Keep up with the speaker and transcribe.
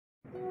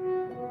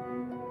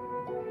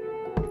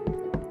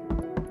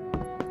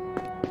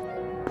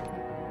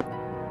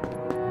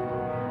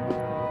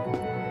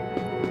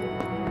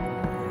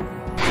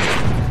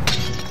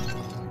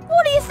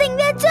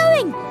they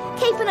doing?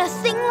 Keeping a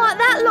thing like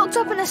that locked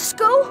up in a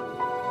school?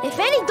 If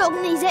any dog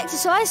needs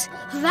exercise,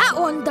 that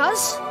one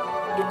does.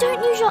 You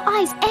don't use your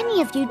eyes,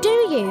 any of you, do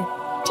you?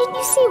 Didn't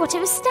you see what it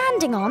was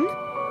standing on?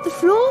 The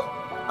floor?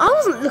 I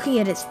wasn't looking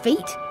at its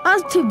feet. I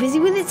was too busy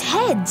with its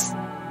heads.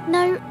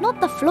 No,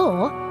 not the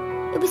floor.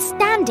 It was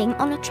standing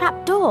on a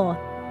trapdoor.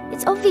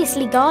 It's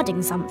obviously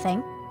guarding something.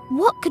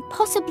 What could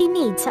possibly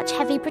need such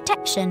heavy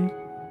protection?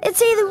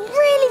 It's either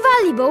really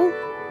valuable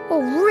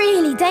or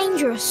really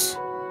dangerous.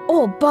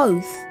 Or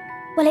both.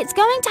 Well, it's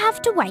going to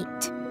have to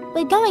wait.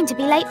 We're going to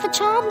be late for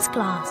charms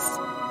class.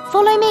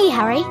 Follow me,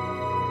 Harry.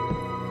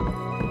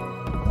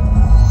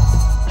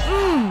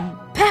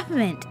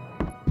 Peppermint.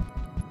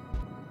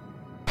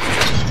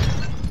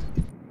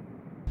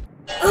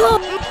 Oh,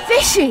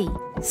 fishy.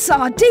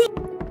 Sardine.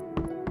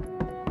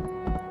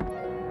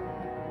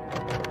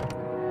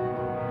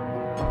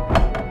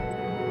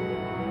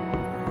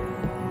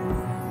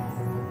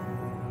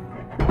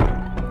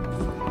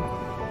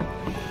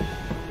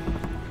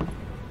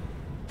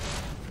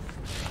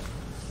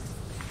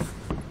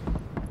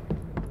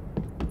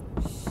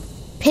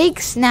 Pig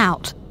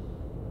snout.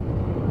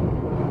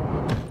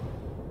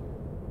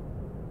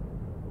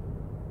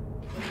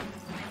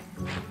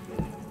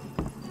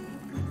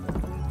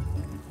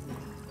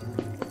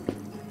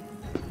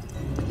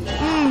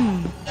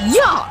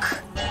 Yuck!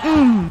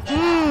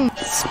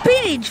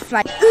 Spinach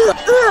flavour.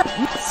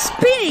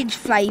 Spinach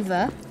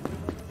flavour.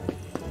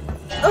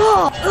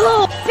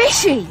 Oh,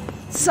 fishy.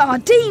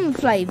 Sardine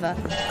flavour.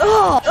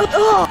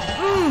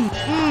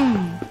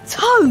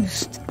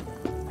 Toast.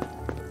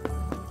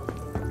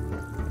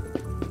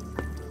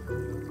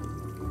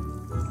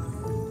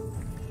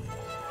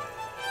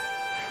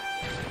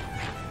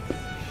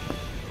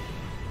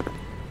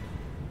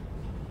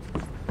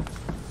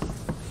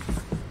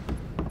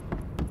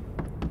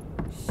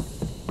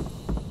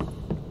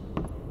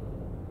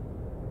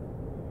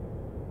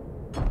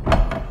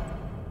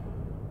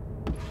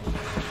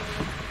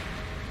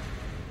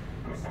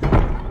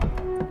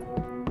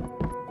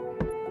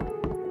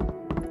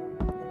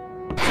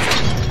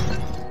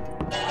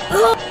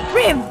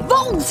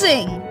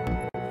 Revolting!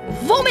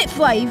 Vomit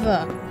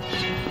flavour!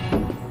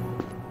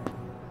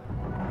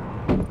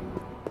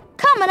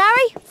 Come on,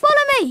 Harry,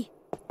 follow me!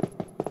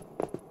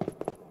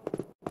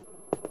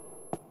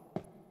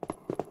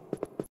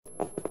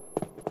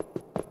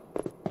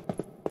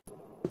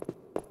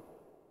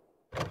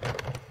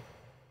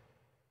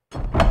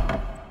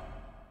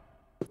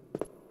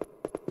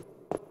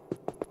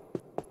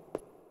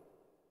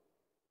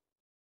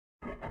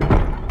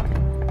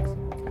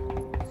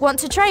 Want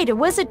to trade a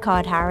wizard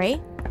card,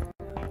 Harry?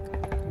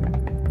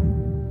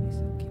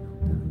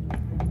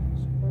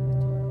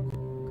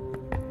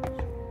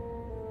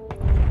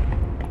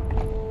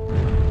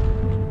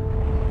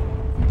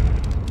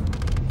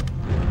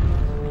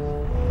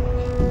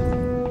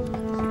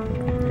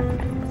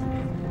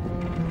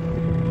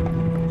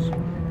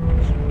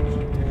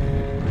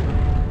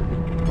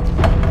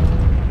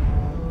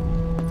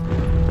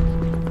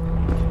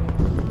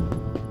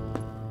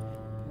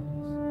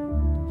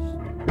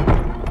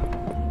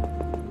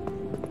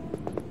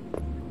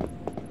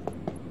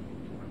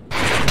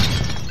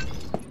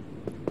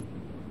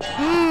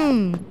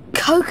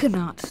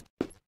 Coconut.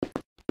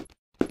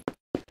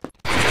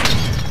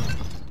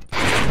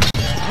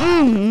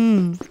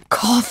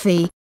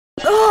 Coffee.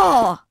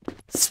 Oh,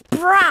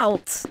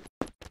 sprouts.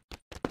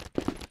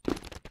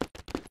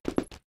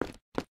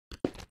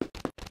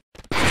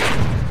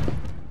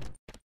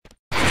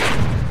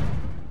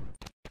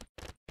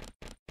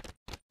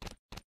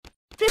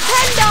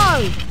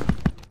 Flipendo.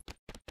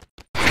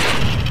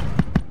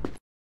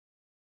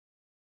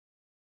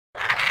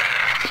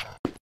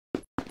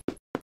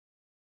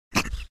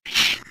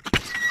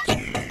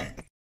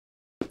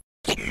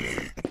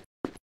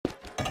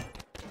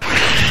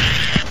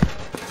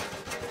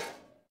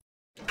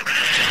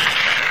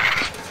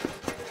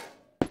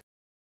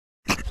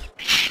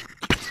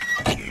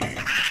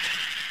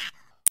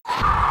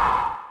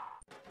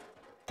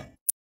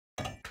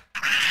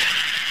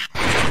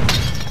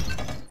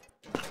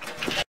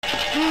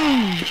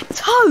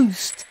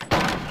 Toast!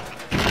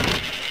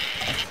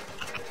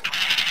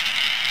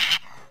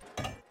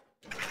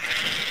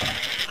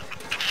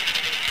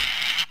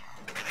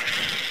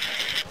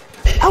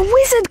 A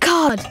wizard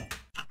card!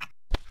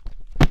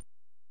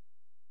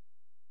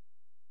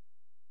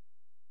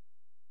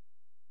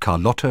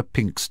 Carlotta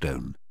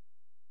Pinkstone,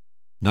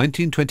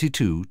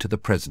 1922 to the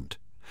present.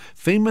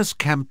 Famous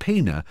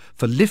campaigner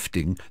for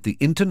lifting the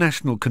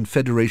International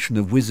Confederation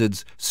of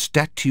Wizards'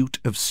 Statute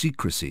of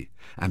Secrecy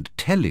and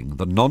telling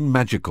the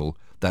non-magical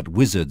that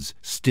wizards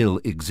still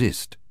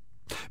exist.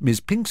 Miss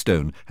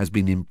Pinkstone has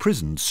been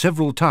imprisoned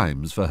several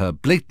times for her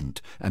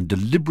blatant and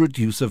deliberate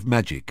use of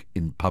magic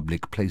in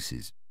public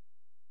places.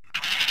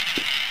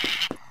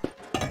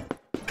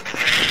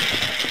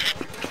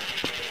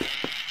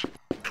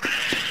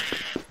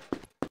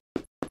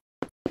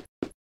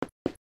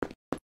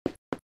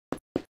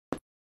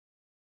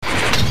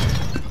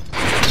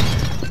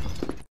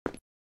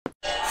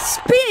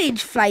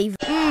 Spinach flavour.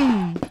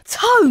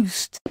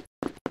 Toast.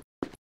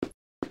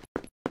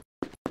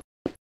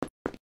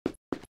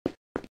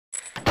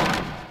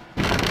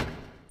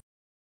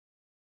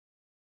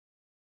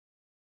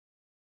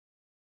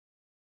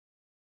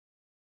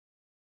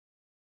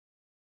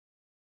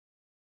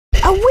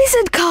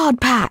 wizard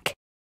card pack!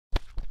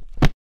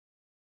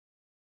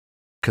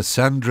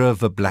 Cassandra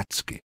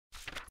Verblatsky.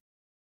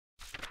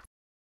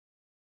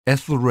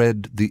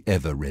 Ethelred the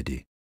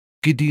Ever-Ready.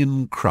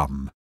 Gideon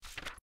Crumb.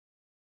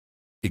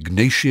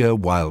 Ignatia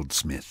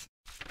Wildsmith.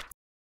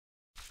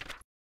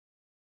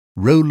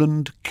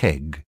 Roland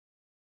Kegg.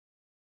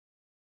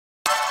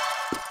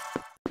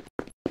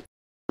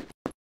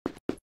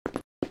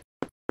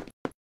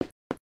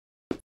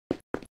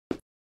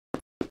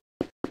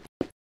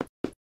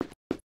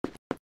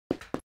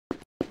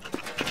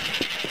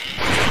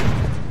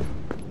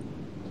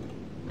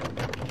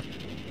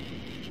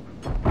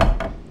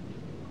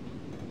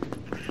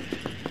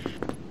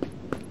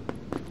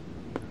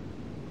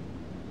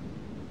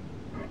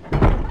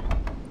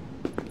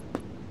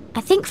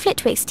 I think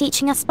Flitwick's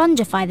teaching us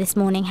Spongify this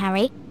morning,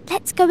 Harry.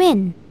 Let's go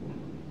in.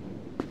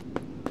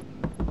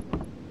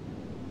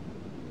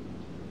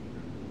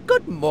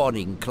 Good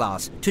morning,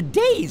 class.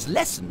 Today's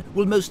lesson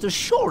will most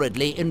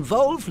assuredly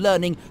involve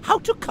learning how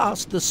to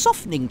cast the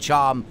softening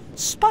charm,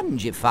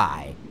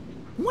 Spongify.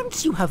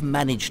 Once you have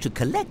managed to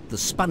collect the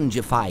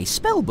Spongify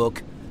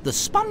spellbook, the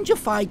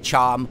Spongify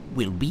charm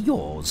will be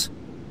yours.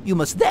 You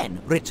must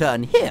then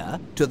return here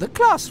to the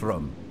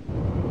classroom.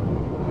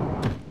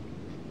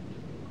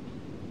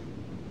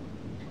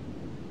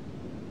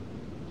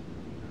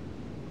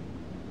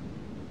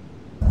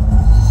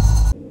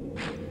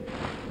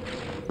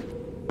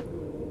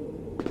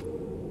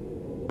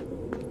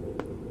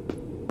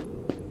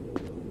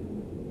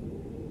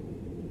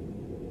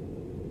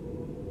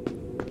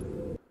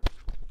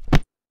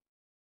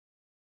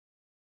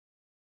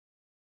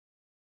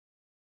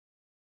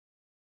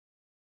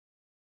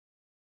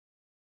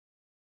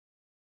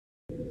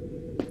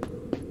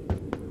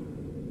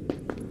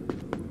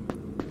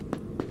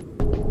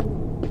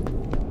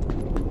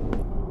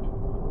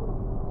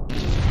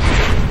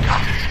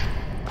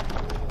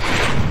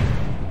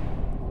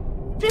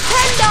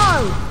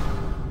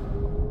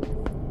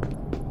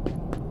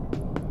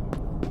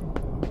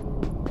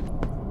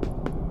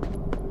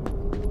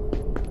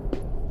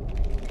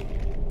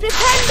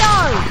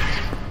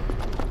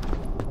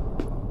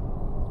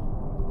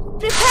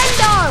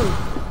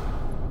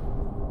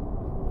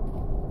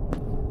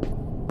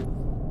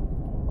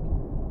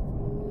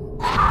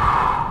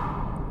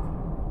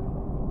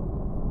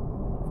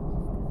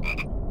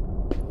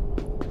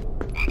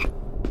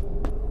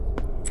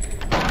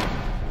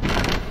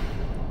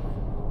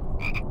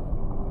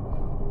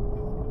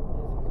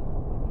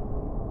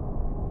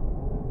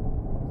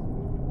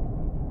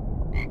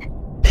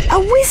 A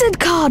wizard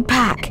card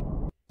pack!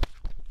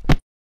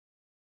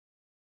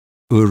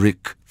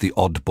 Ulrich the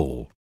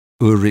Oddball.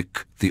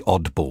 Ulrich the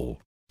Oddball.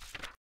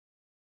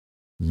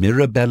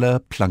 Mirabella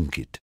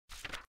Plunkett.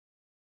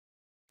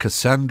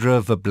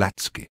 Cassandra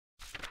Verblatsky.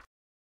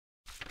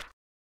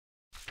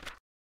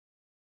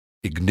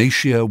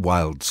 Ignatia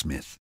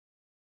Wildsmith.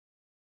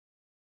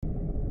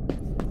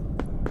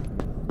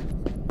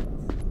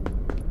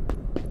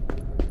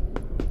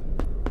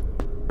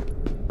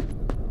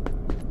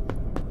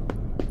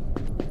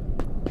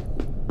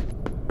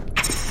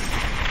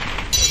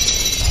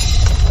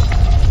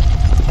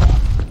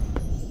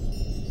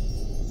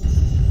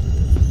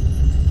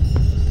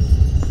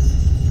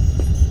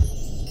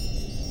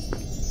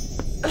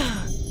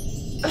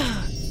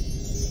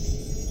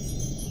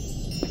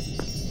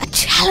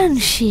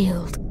 Challenge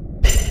shield.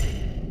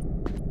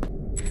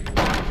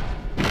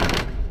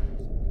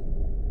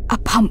 A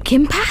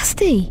pumpkin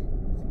pasty.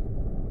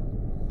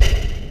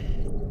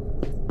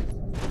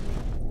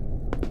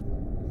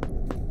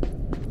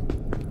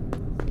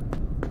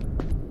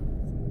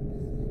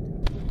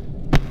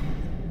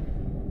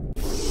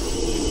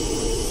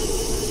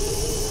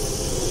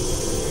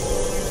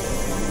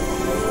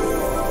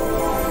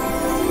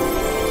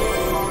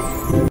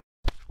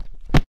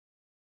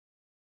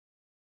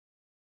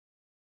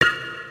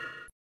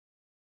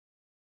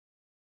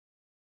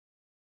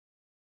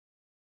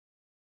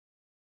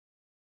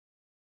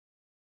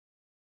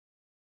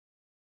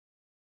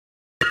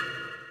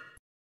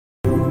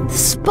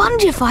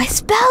 Spongify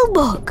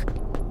spellbook!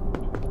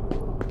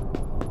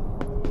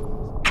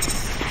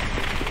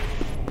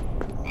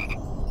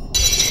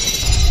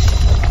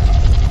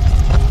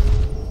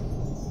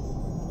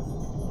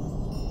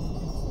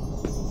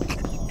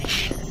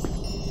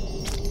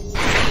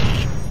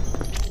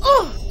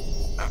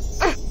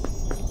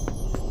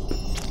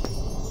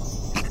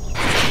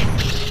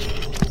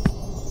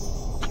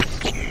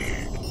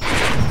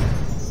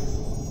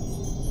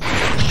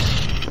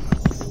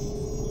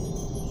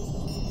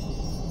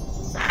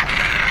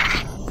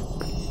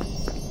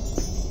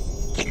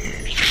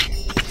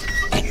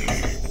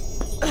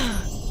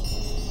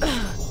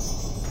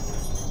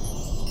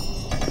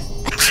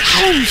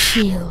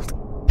 Shield.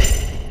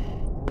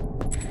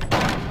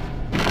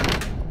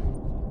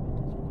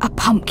 A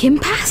pumpkin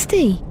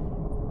pasty.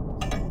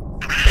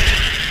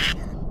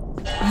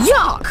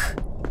 Yuck!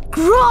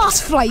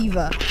 Grass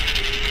flavour.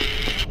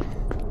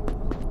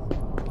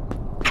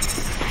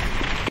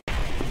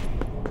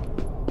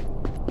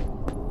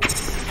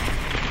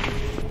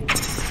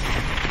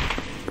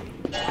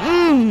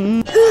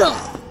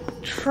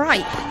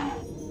 tripe.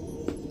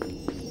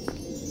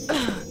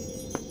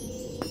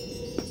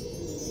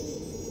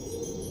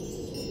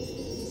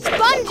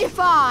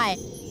 Spongify!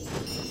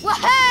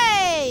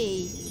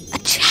 Wahey! A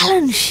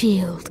challenge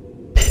shield.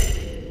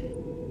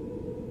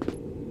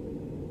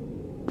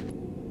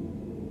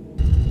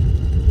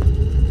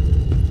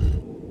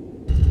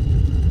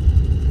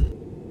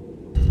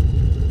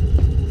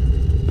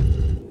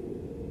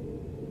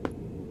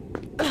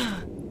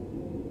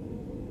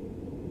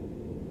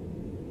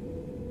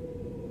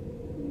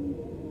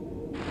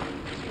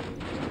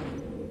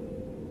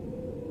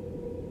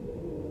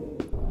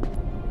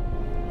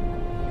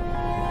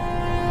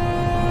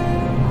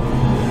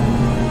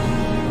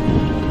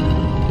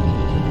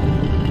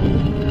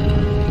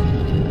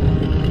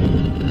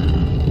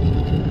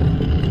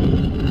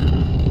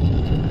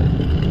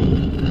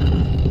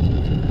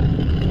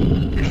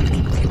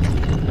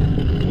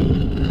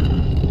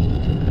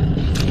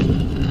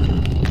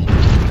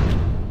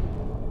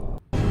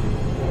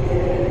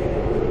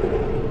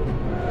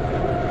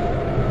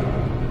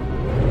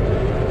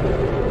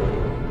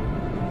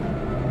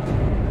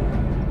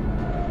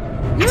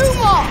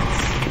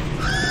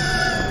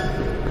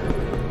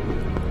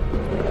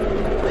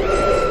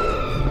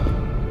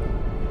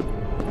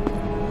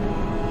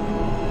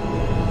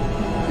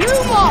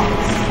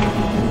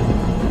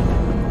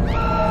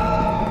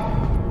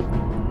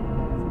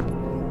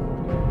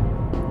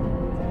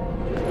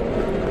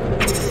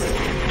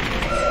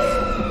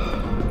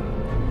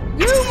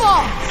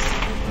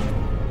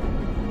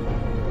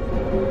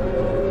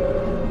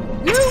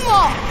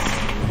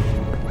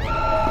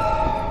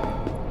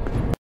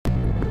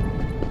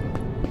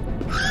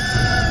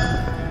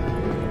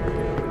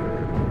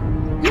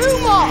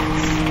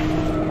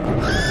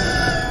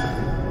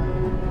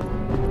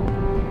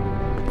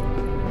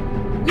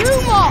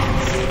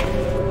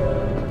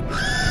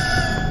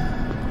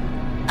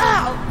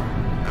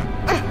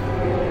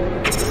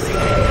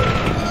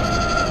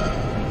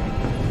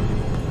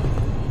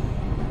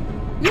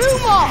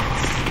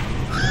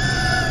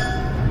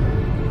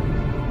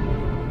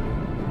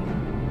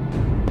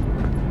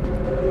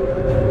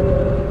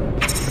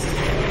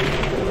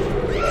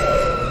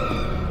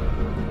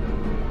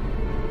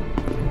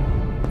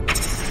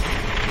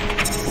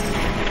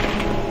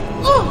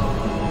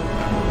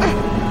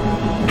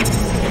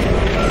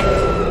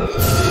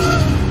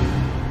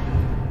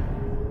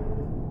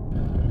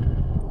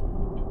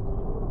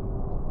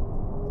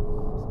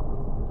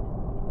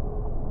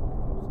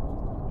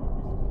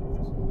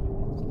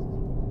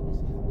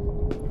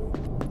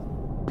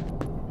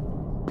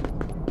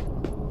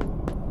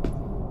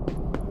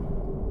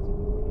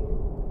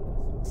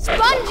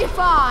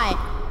 Spongify!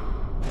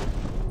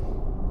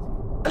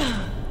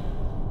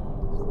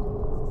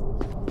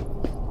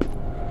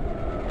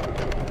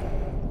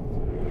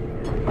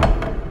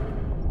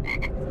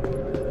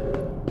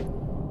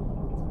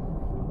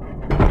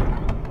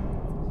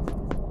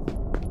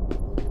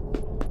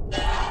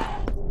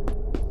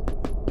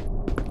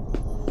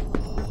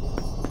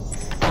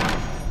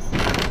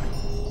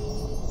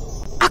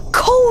 A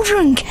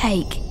cauldron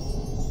cake.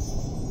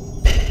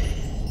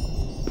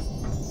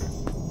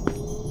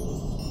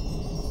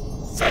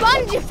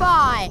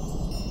 Spongify!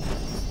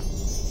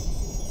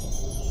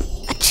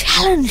 A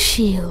challenge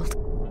shield.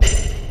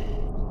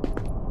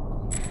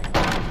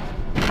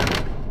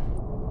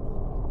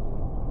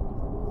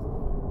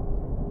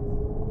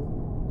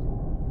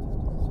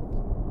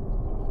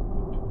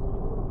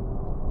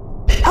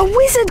 A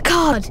wizard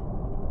card.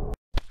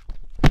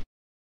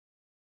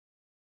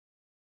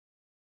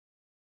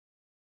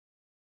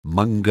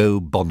 Mungo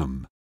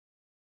Bonham,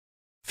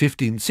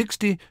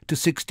 1560 to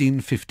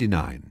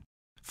 1659.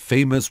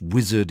 Famous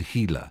wizard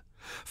healer.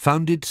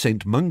 Founded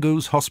St.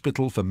 Mungo's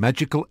Hospital for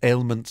Magical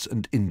Ailments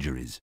and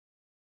Injuries.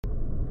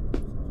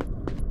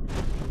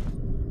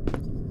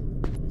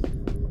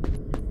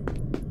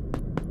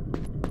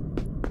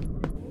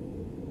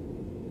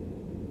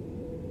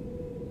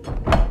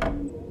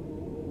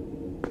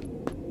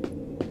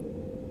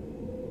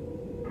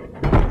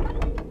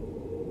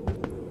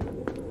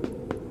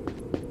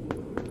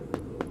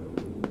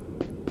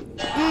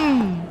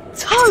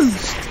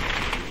 Toast!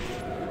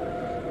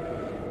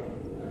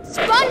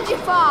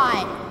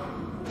 Spongify!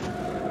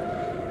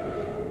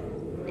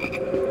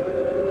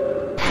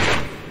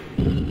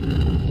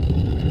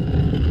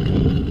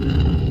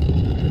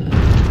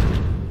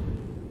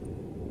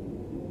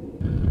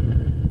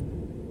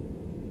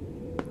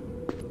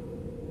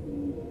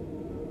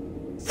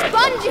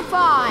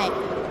 Spongify!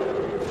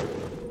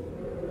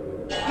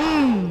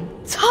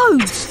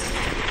 Toast!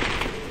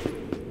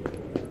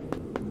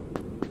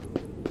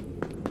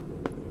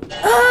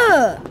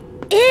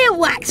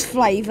 Earwax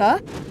flavour?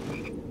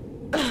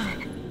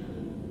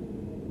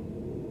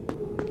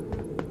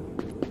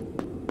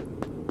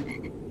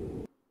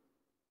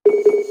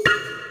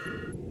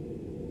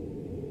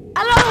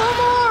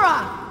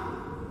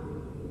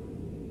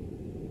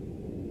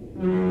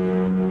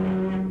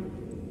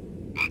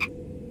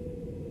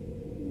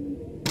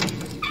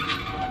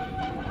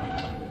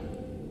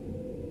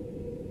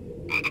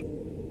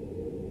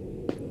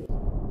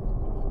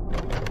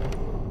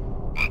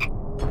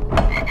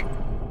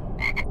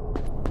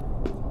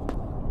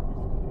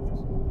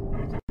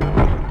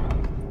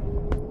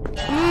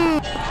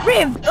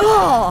 Riv!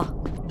 Oh!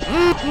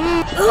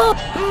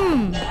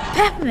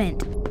 Peppermint!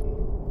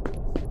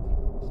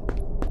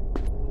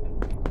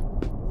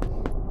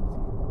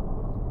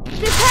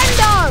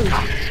 Flipendo!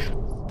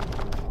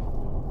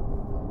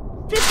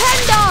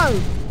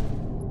 Flipendo!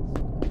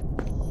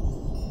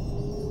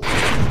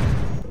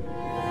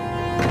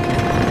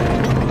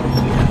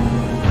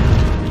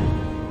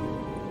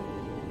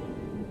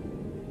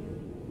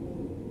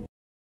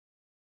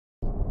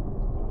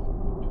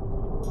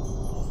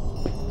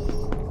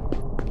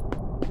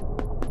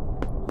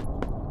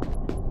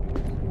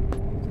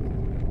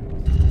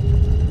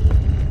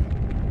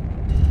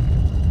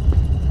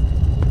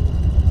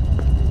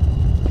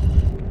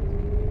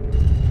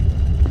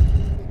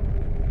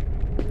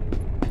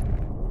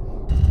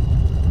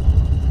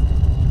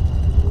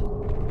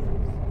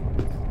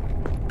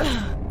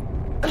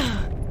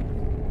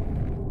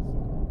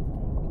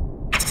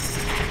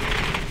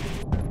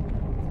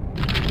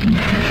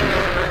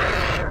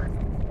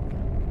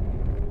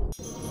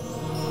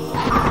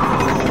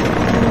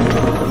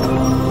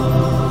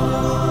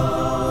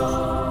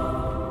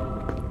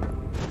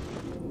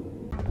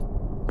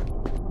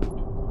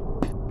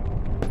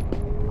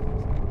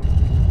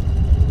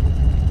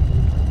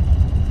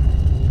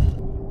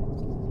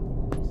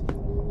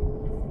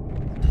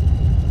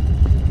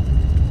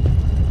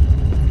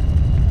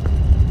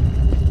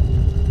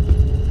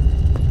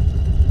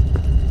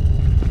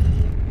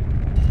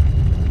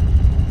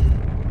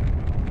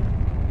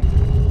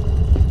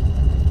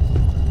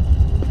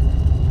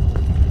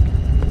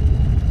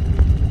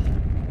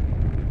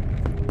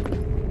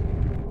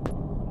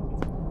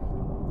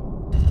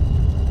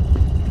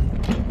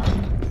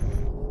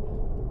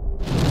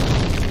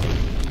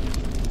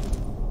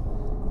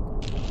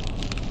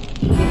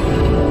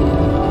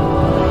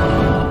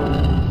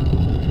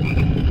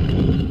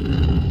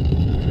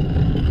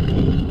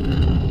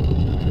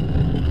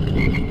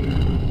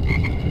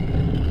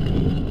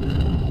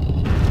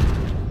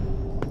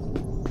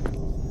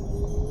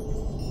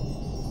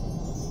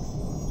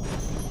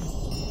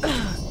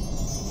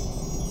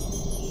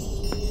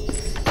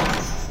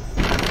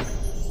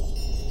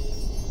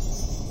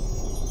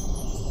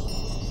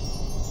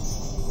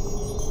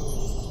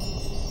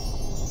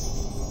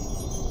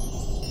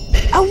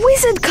 A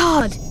wizard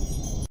card!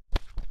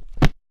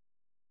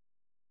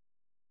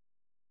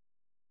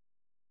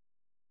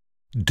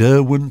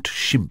 Derwent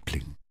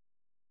Shimpling,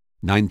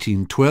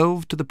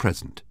 1912 to the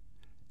present.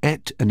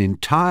 Ate an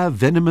entire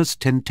venomous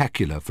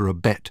tentacula for a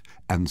bet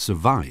and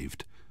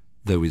survived,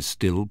 though is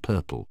still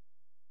purple.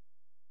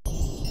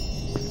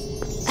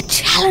 A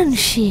challenge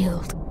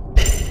shield!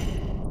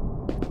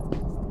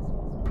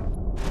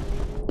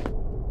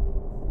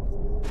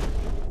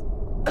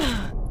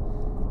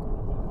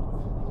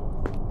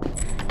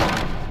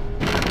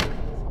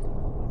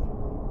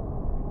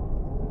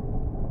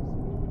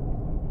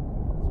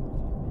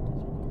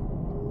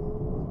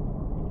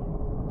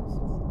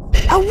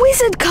 A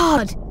wizard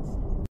card!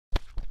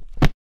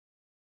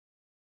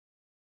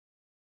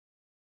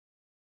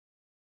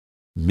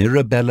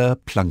 Mirabella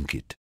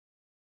Plunkett,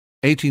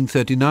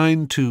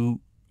 1839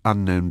 to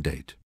unknown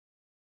date.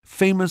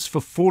 Famous for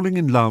falling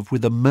in love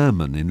with a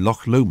merman in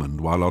Loch Lomond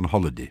while on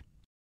holiday.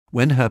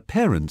 When her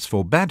parents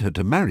forbade her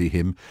to marry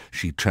him,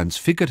 she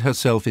transfigured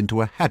herself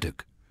into a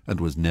haddock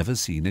and was never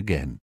seen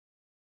again.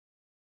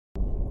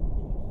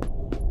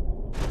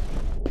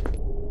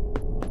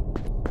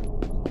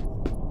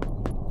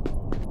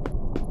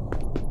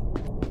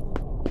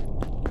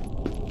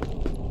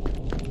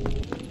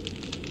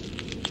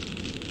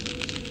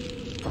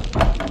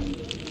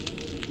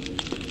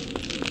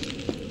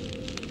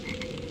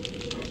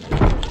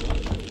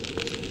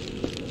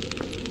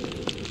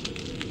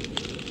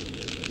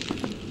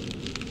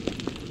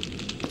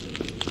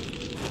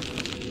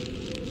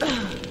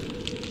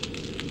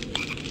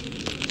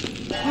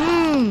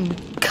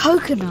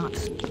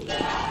 Coconut.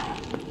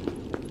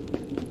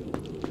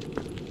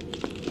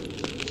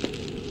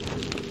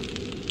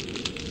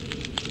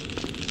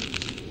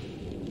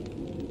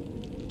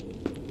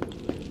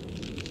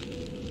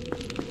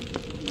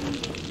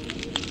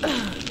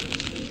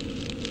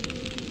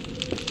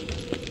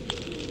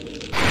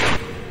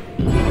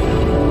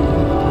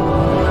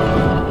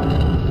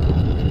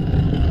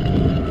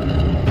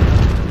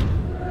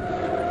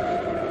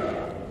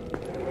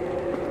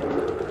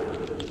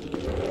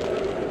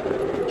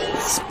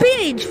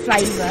 Spinach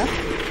flavour.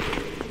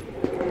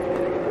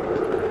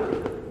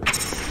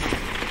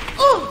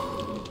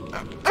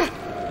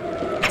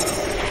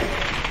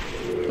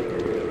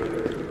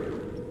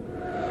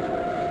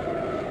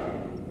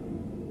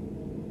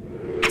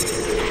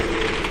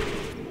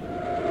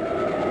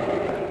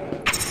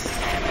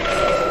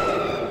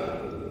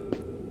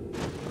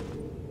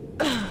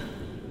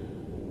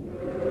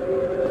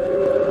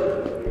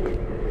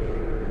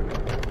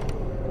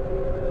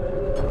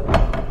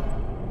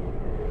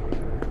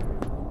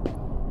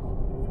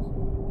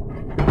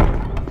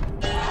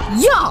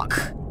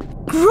 Yuck!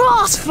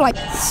 Grass fly.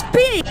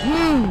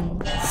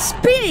 Spinach.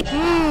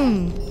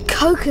 Spinach.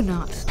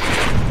 Coconut.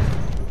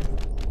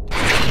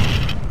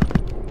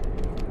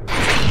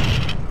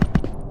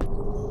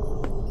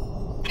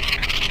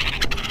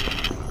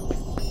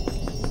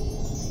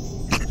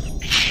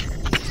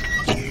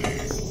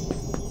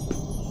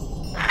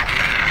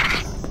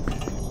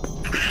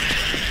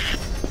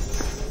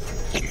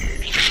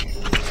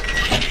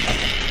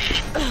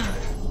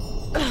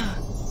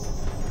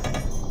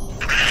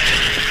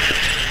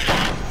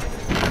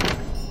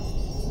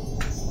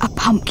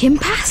 pumpkin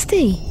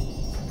pasty.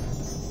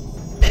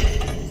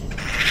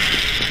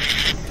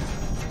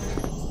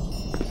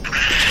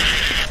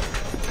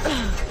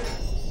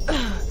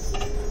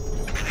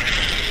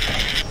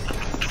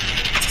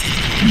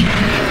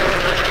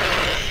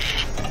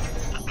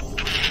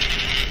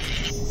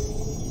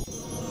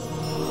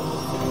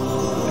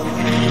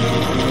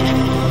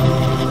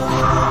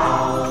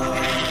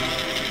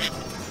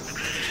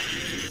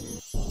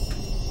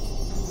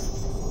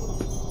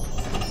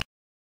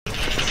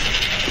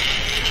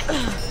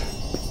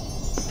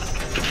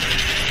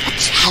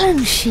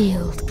 Challenge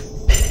shield.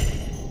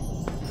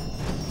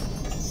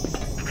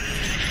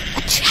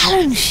 A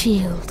challenge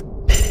shield.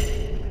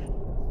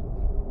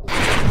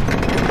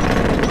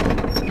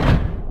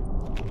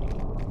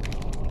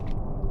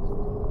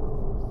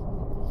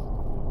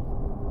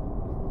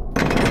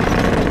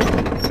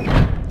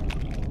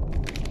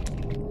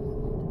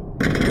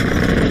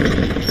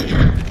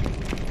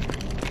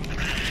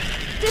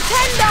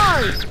 Flipendo!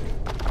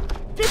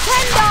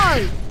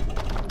 Flipendo!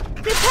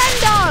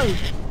 Flipendo!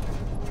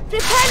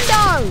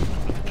 Flipendo!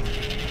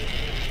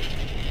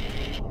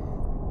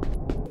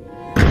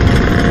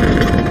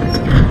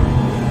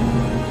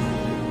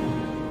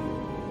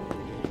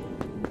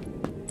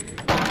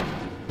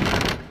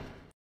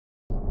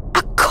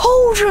 A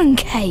cauldron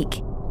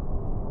cake!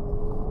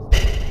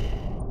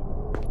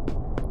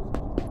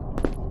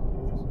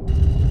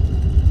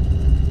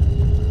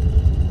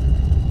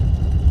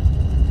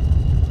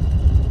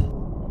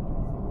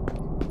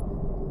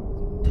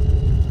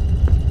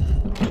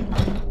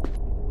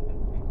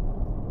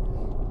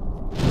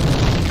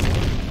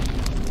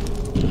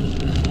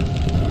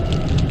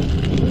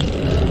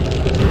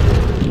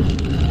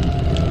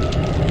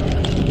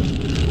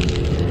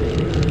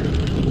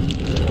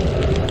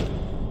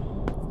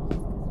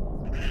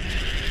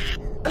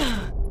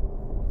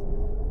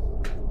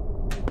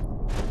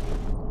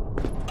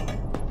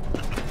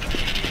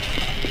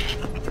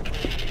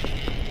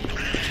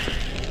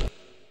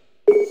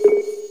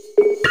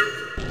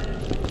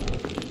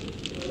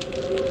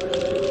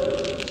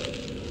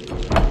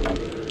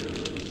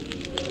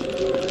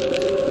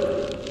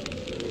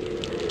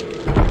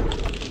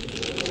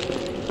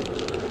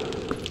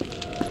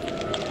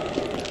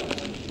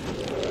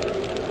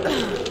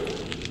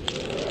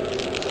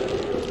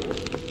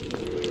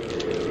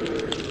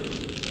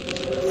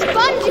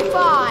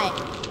 Spongify!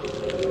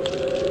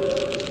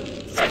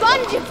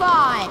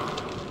 Spongify!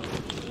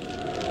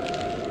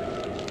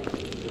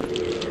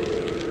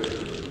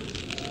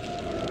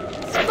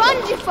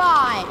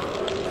 Spongify!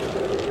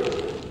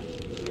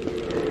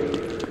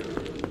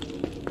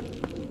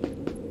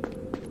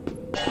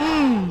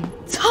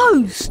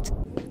 Toast!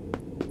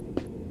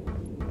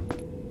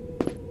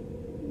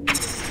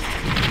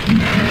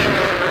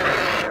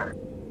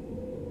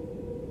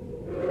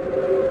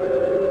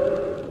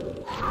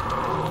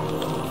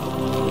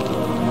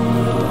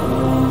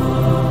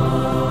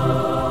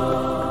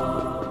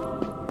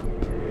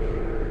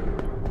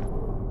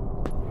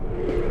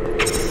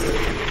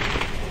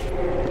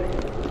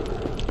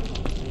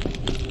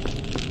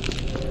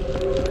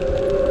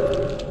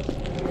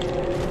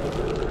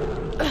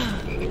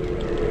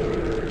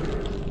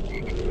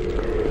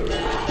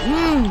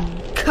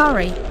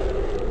 Curry.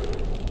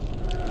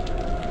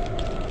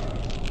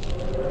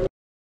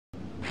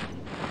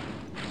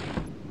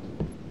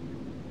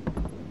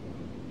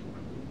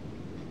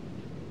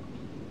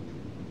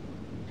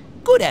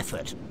 Good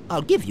effort.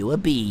 I'll give you a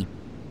B.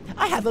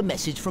 I have a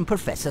message from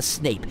Professor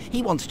Snape.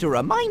 He wants to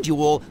remind you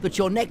all that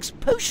your next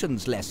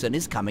potions lesson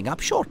is coming up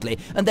shortly,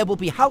 and there will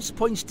be house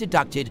points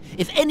deducted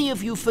if any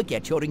of you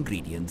forget your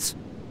ingredients.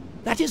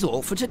 That is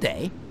all for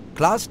today.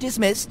 Class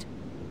dismissed.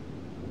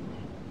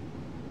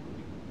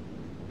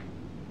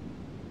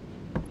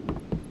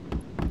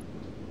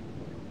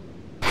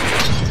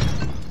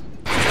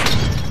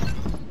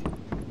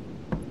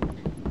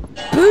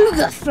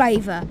 Booger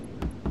flavour.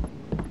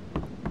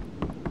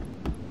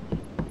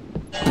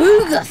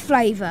 Booger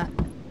flavour.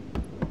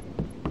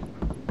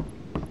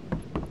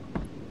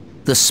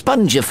 The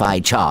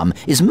Spongify charm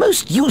is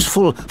most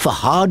useful for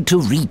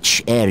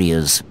hard-to-reach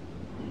areas.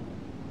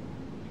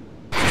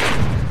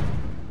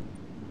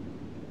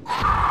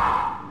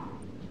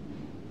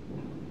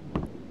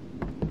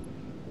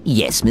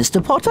 Yes,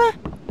 Mr. Potter?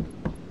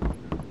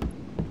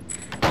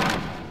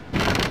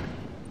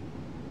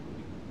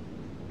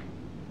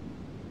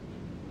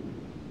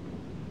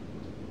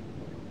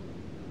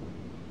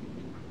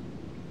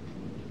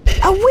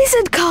 A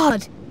wizard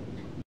card!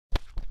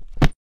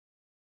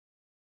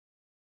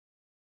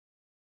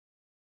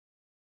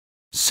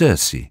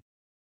 Circe.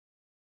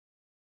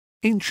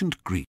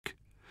 Ancient Greek.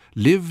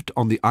 Lived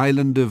on the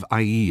island of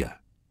Aeaea.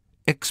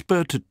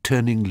 Expert at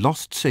turning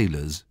lost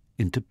sailors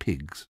into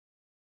pigs.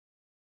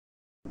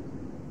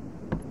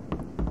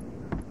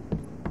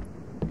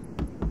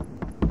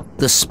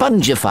 The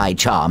Spongify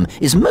charm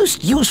is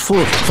most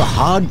useful for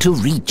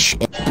hard-to-reach.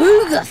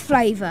 Booger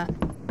flavour.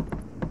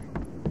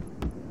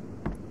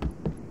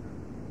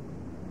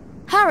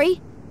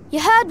 Harry, you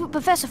heard what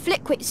Professor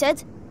Flitwick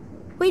said.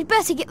 We'd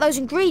better get those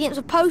ingredients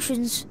of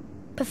potions.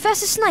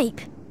 Professor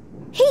Snape,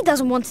 He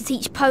doesn't want to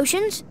teach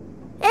potions.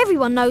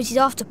 Everyone knows he's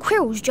after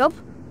Quirrell's job.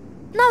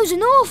 Knows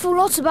an awful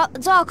lot about the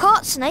dark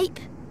arts, Snape.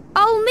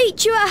 I'll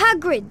meet you at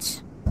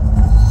Hagrid's.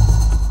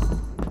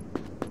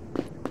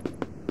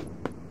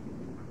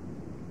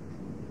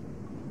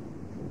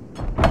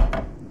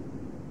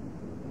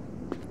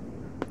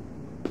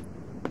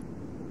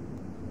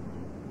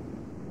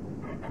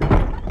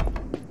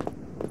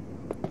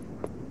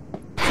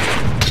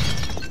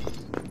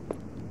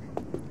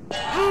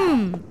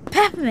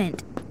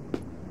 Peppermint.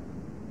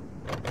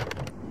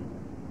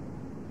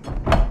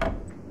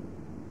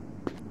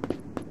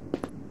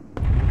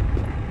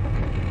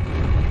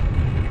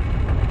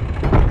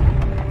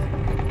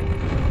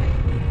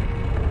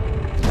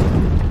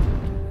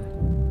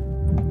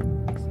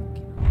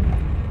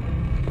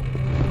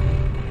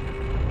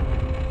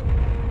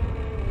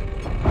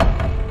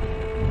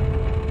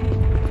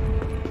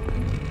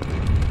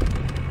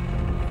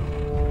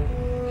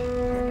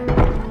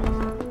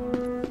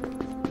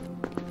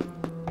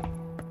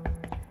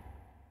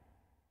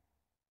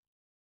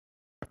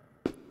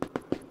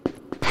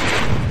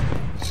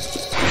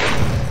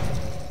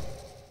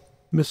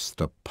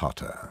 Mr.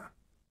 Potter,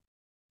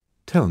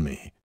 tell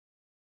me,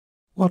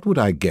 what would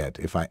I get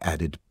if I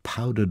added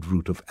powdered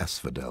root of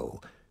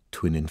asphodel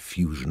to an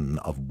infusion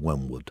of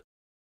wormwood?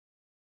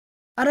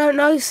 I don't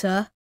know,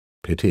 sir.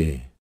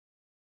 Pity.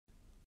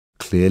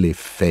 Clearly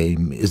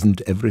fame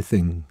isn't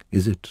everything,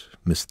 is it,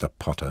 Mr.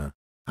 Potter?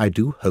 I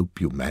do hope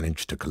you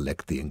managed to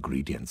collect the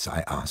ingredients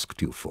I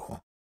asked you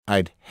for.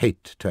 I'd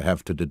hate to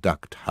have to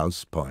deduct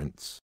house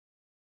points.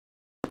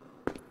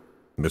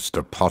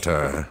 Mr.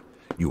 Potter,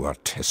 you are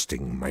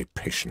testing my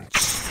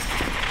patience.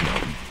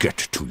 Now get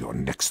to your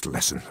next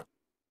lesson.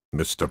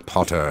 Mr.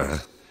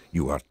 Potter,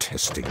 you are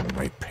testing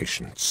my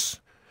patience.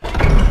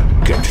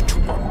 Get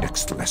to your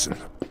next lesson.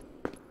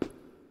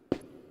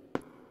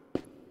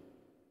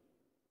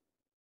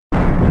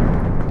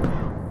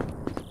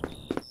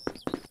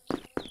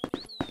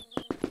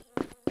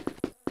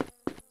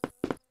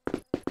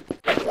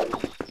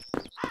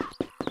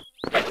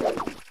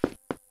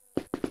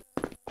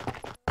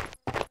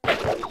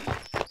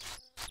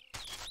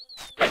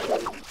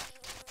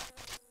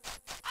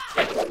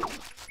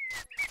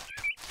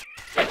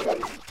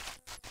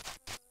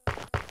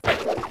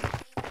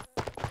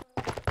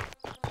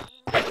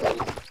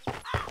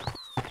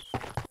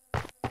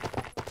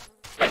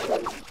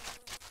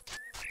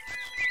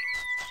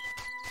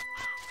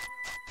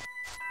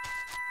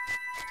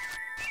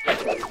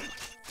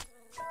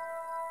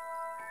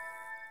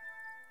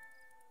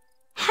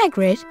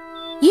 Hagrid,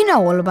 you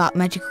know all about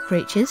magical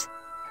creatures.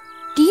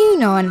 Do you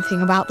know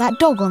anything about that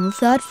dog on the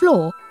 3rd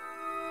floor?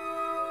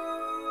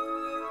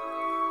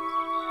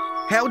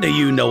 How do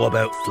you know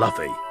about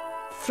Fluffy?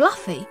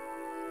 Fluffy?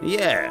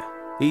 Yeah,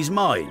 he's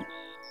mine.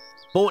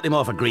 Bought him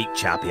off a Greek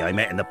chappie I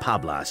met in the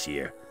pub last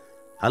year.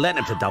 I lent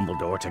him to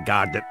Dumbledore to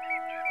guard the...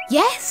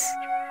 Yes?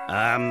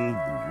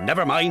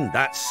 Never mind.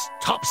 That's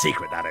top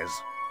secret, that is.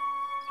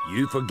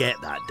 You forget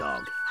that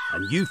dog,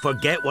 and you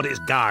forget what it's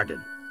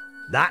guarding.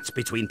 That's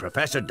between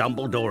Professor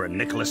Dumbledore and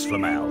Nicholas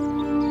Flamel.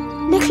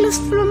 Nicholas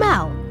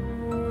Flamel?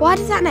 Why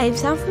does that name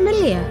sound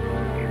familiar?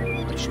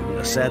 I shouldn't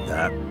have said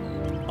that.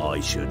 I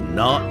should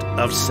not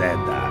have said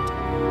that.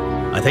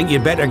 I think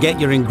you'd better get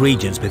your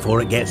ingredients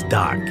before it gets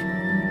dark.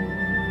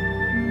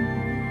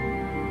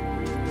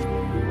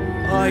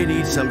 I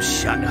need some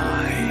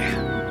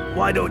shut-eye.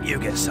 Why don't you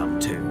get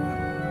some too?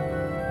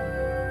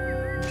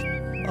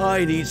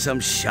 I need some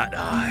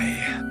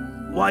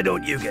shut-eye. Why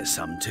don't you get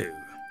some too?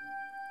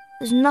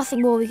 There's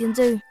nothing more we can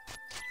do.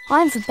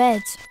 I'm for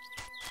bed.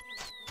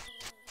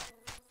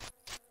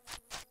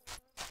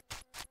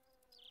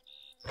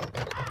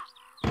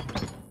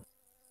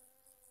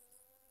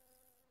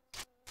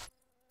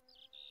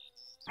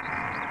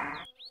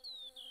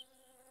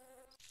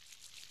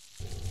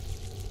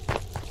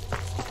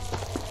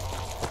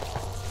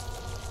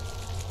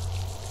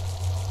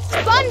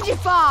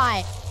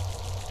 Spongify!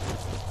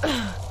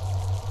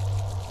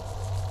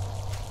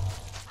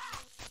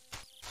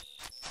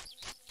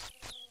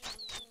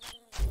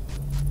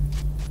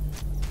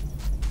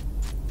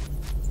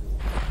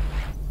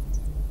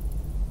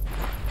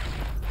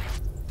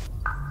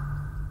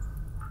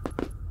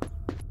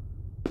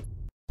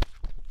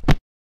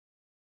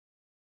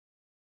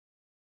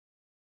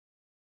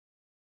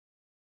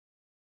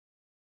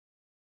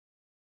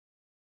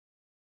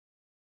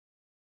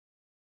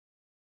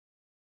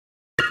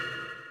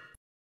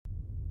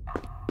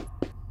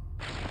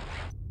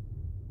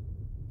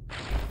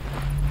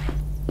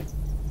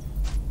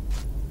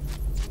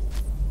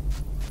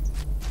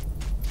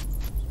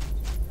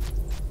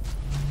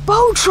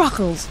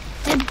 Bowtruckles!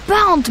 They're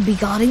bound to be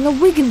guarding the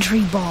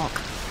Wiggentree bark.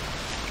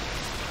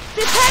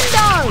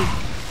 Nintendo!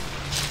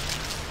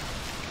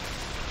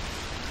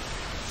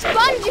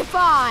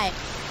 Spongify!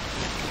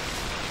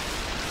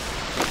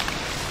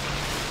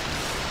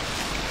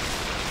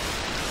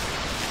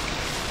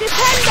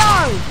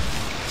 Nintendo!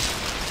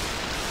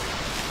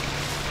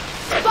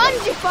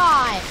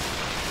 Spongify!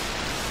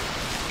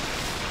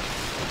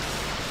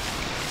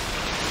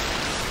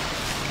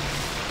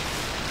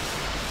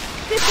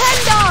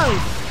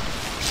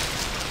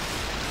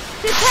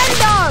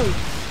 Nintendo!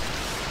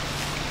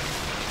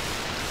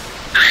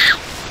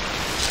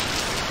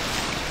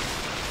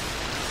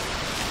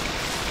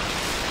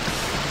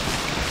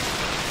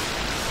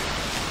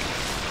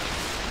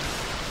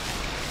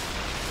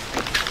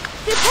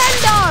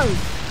 Nintendo!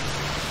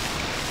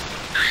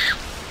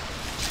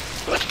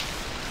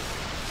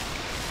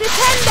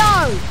 Nintendo!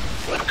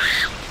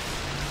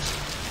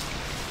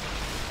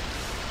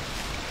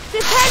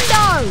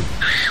 Nintendo!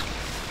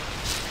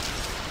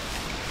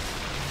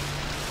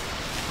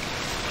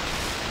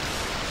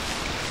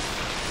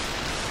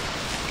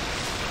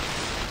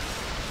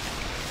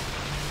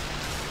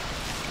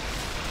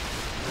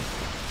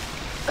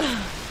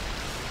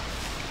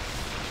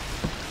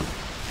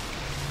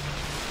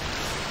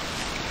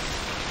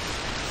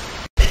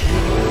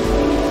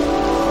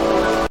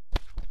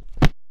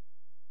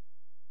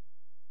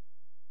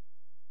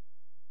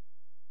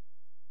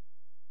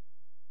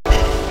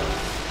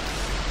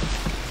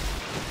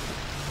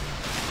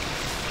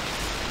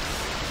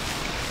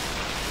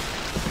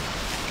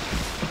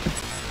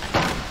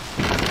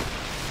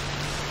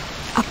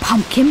 A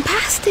pumpkin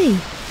pasty.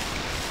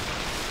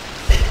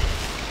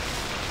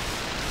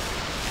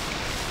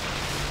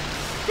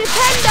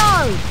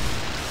 Nintendo!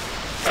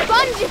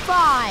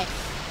 Spongify!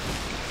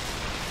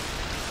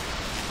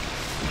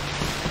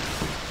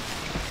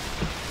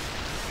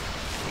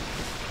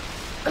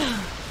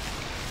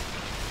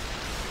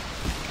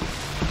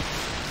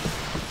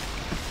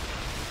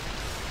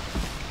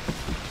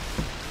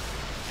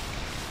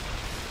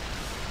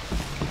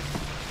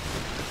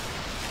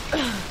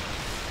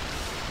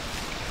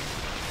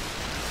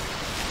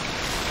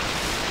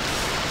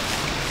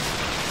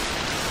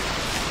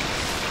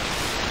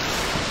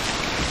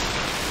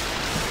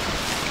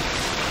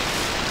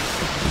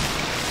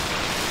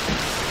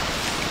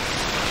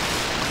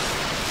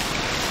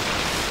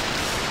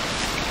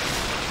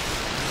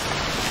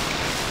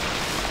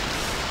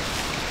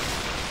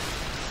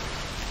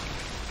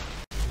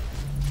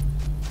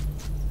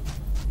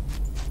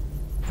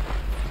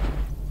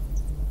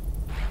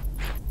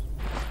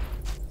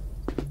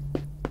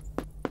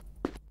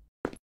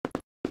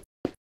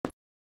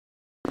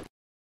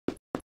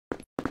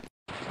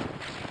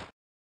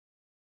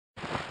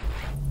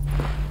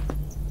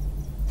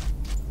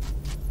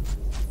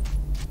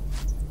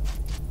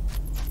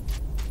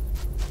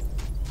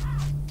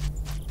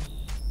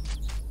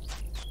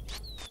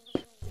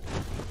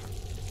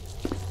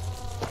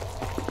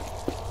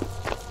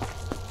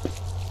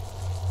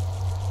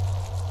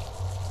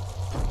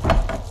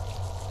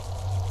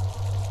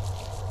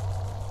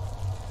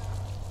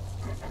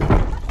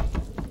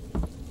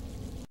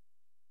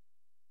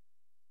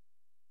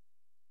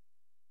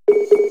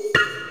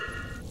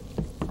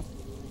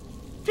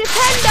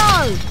 Nintendo!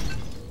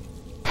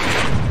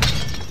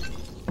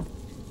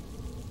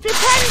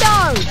 Nintendo!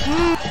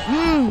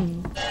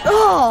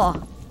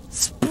 Oh!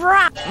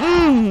 Sprat!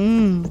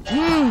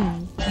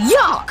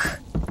 Yuck!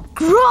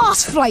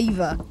 Grass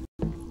flavour!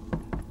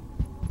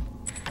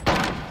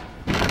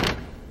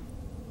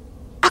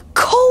 A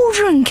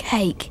cauldron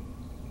cake!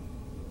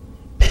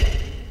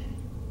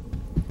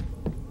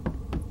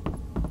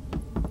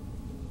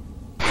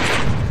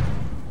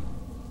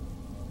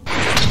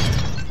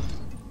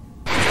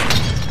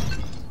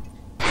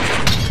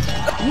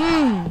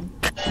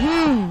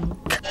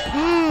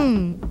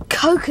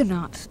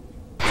 Coconut.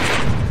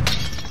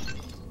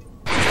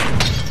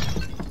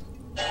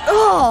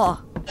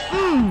 Oh!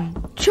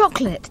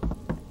 Chocolate.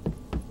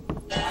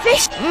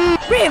 Fish.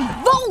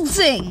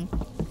 Revolting!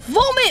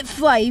 Vomit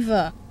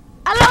flavour.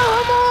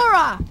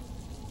 Alohomora!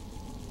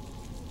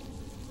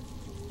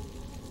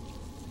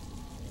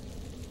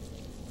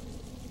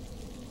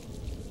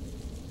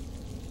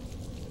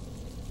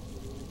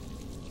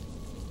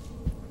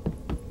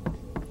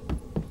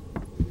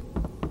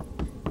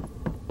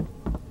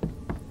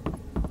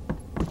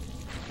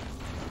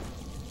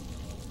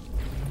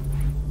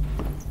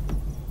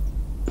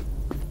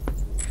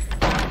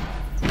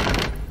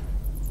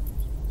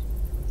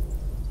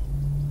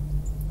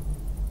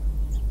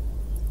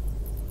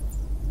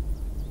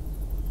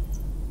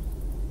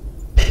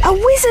 A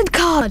wizard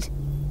card!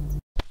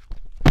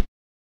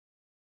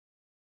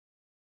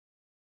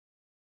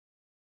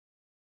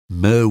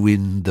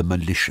 Merwin the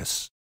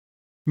Malicious.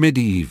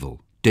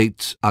 Medieval,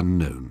 dates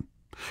unknown.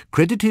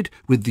 Credited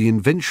with the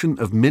invention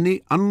of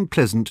many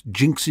unpleasant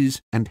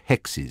jinxes and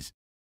hexes.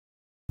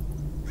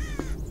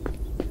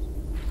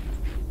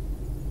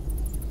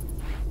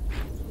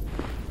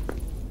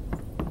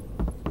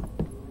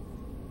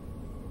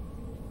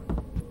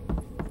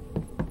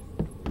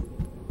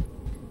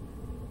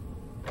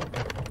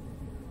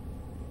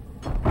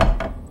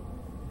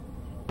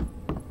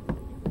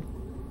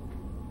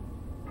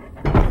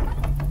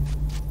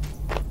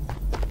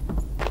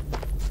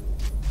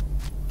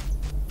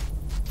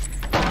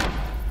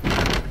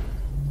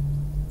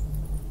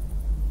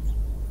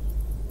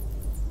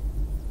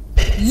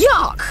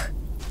 Yuck!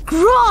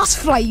 Grass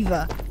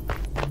flavour!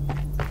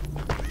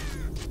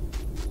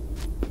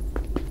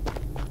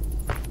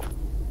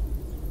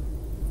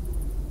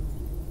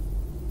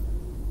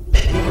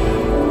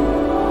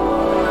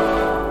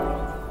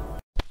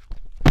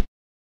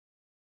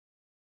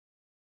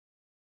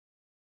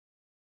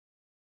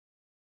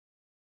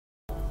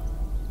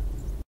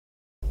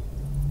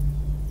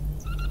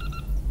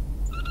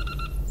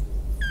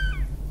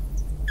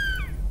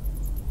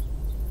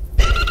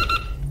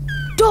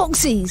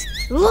 Doxies!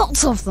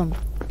 Lots of them!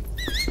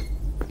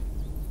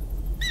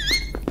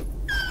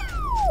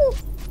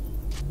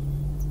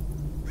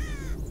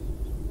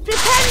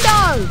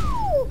 Flipendo!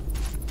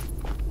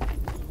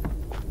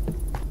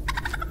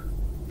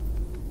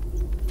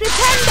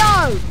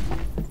 Flipendo!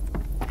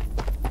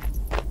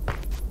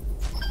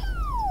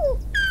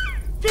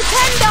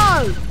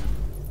 Flipendo!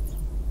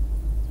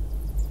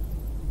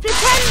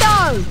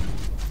 Flipendo!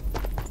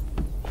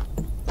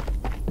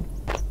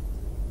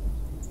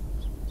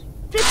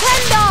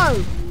 Flipendo!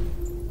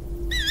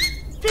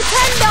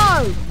 Flipendo!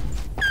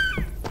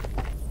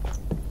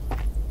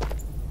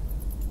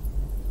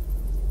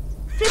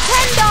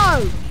 Flipendo!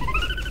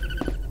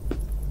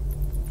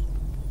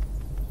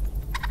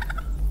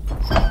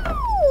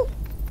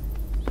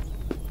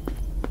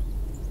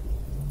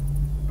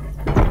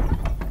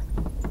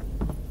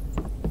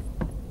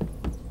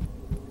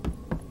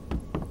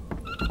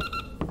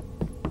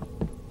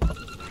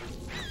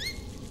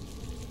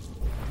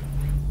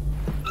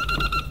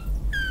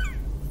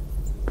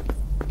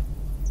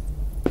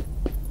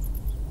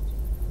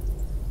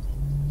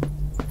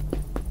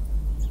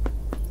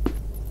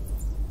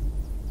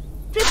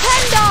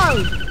 Flipendo!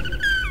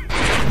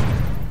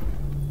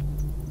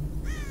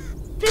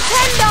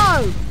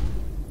 Flipendo!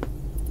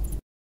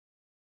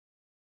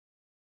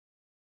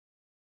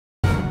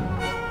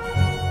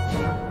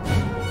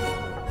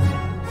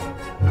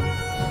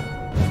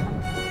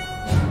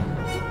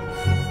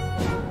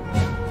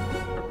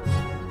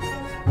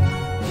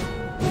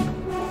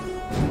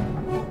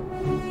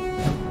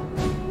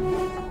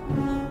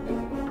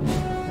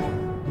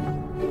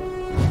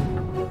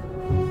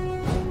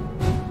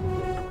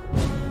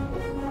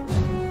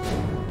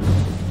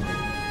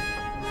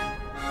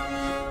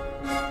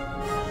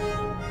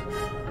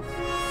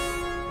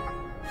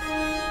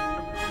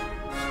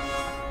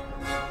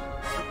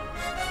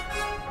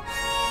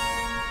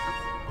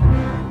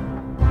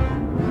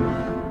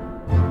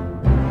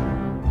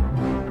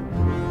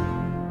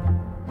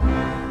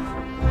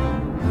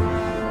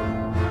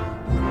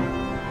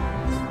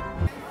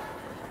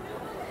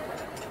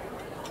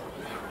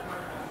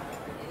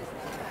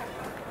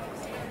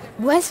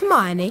 Where's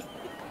Hermione?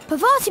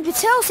 Parvati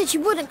Patel said she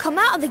wouldn't come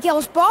out of the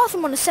girls'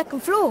 bathroom on the second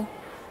floor.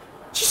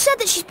 She said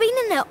that she's been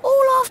in there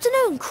all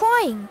afternoon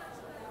crying.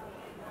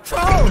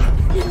 Troll!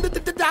 In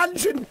the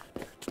dungeon!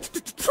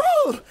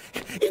 Troll!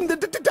 In the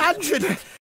dungeon!